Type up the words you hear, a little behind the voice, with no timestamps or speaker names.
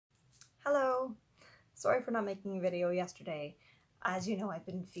Sorry for not making a video yesterday. As you know, I've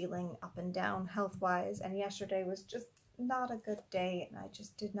been feeling up and down health-wise, and yesterday was just not a good day, and I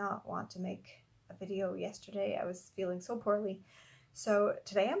just did not want to make a video yesterday. I was feeling so poorly. So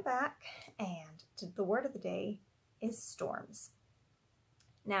today I'm back, and the word of the day is storms.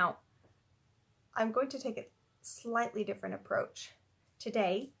 Now, I'm going to take a slightly different approach.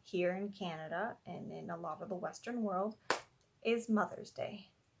 Today, here in Canada and in a lot of the Western world, is Mother's Day.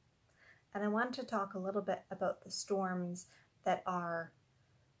 And I want to talk a little bit about the storms that are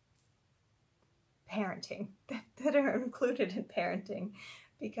parenting, that are included in parenting,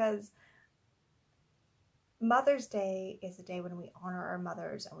 because Mother's Day is a day when we honor our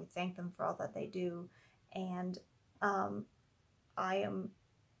mothers and we thank them for all that they do. And I am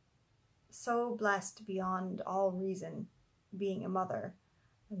so blessed beyond all reason being a mother.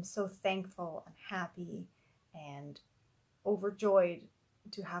 I'm so thankful and happy and overjoyed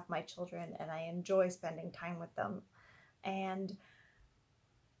to have my children, and I enjoy spending time with them, and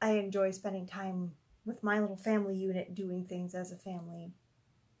I enjoy spending time with my little family unit doing things as a family.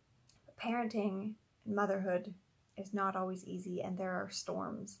 Parenting and motherhood is not always easy, and there are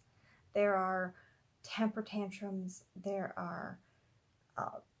storms. There are temper tantrums, there are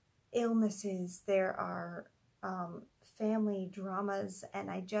illnesses, there are family dramas,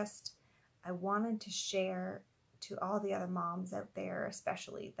 and I wanted to share to all the other moms out there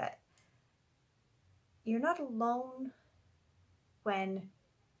especially that you're not alone when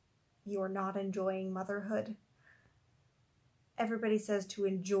you're not enjoying motherhood. Everybody says to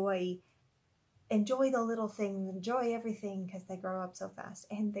enjoy the little things, enjoy everything, because they grow up so fast,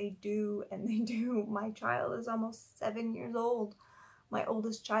 and they do, and they do. My child is almost 7 years old, my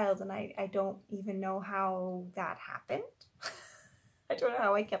oldest child, and I don't even know how that happened. I don't know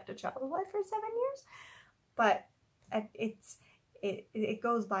how I kept a child alive for 7 years, but it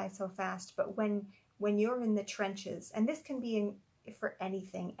goes by so fast. But when you're in the trenches, and this can be for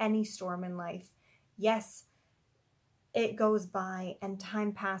anything, any storm in life, yes, it goes by and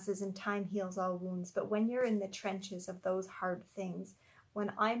time passes and time heals all wounds. But when you're in the trenches of those hard things,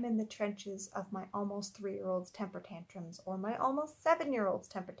 when I'm in the trenches of my almost 3-year-old's temper tantrums or my almost 7-year-old's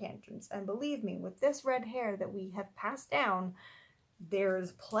temper tantrums, and believe me, with this red hair that we have passed down,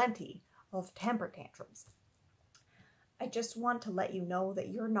 there's plenty of temper tantrums. I just want to let you know that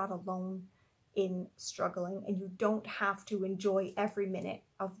you're not alone in struggling, and you don't have to enjoy every minute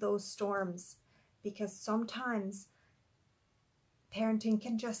of those storms, because sometimes parenting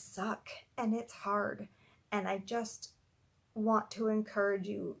can just suck and it's hard. And I just want to encourage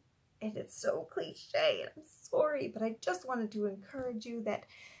you, and it's so cliche, I'm sorry, but I just wanted to encourage you that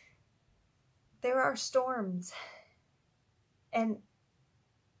there are storms, and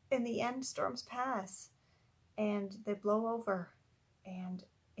in the end, storms pass and they blow over, and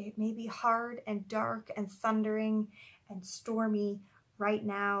it may be hard and dark and thundering and stormy right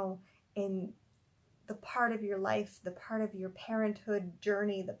now in the part of your life, the part of your parenthood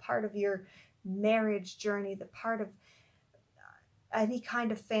journey, the part of your marriage journey, the part of any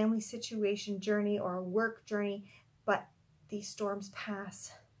kind of family situation journey or a work journey. But these storms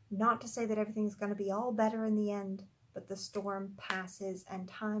pass. Not to say that everything's going to be all better in the end, but the storm passes and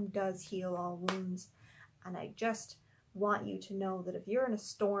time does heal all wounds. And I just want you to know that if you're in a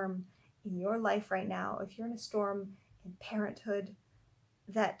storm in your life right now, if you're in a storm in parenthood,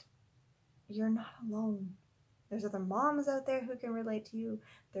 that you're not alone. There's other moms out there who can relate to you.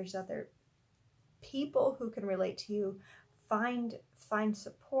 There's other people who can relate to you. Find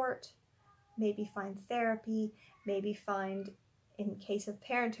support, maybe find therapy, maybe find, in case of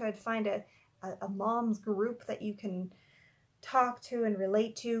parenthood, find a mom's group that you can talk to and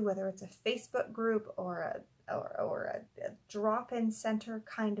relate to, whether it's a Facebook group or a drop-in center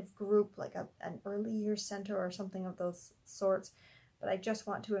kind of group, like an early years center or something of those sorts. But I just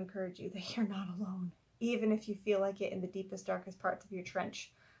want to encourage you that you're not alone. Even if you feel like it in the deepest, darkest parts of your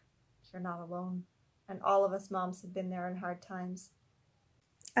trench, you're not alone. And all of us moms have been there in hard times.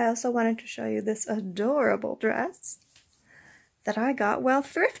 I also wanted to show you this adorable dress that I got while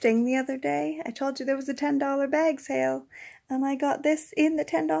thrifting the other day. I told you there was a $10 bag sale, and I got this in the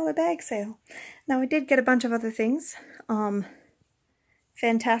 $10 bag sale. Now, I did get a bunch of other things,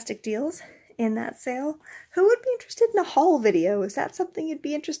 fantastic deals in that sale. Who would be interested in a haul video? Is that something you'd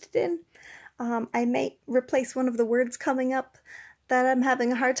be interested in? I may replace one of the words coming up that I'm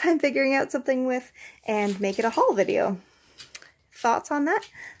having a hard time figuring out something with and make it a haul video. Thoughts on that?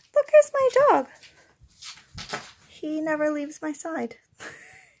 Look, here's my dog. He never leaves my side.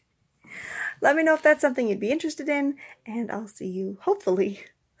 Let me know if that's something you'd be interested in, and I'll see you, hopefully,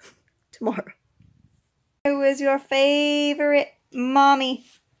 tomorrow. Who is your favorite mommy?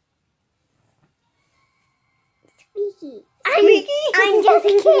 Squeaky. Squeaky? I'm just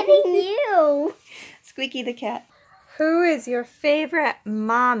kidding you. Squeaky the cat. Who is your favorite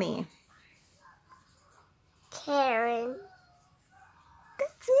mommy? Karen.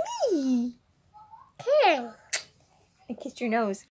 That's me. Karen. I kissed your nose.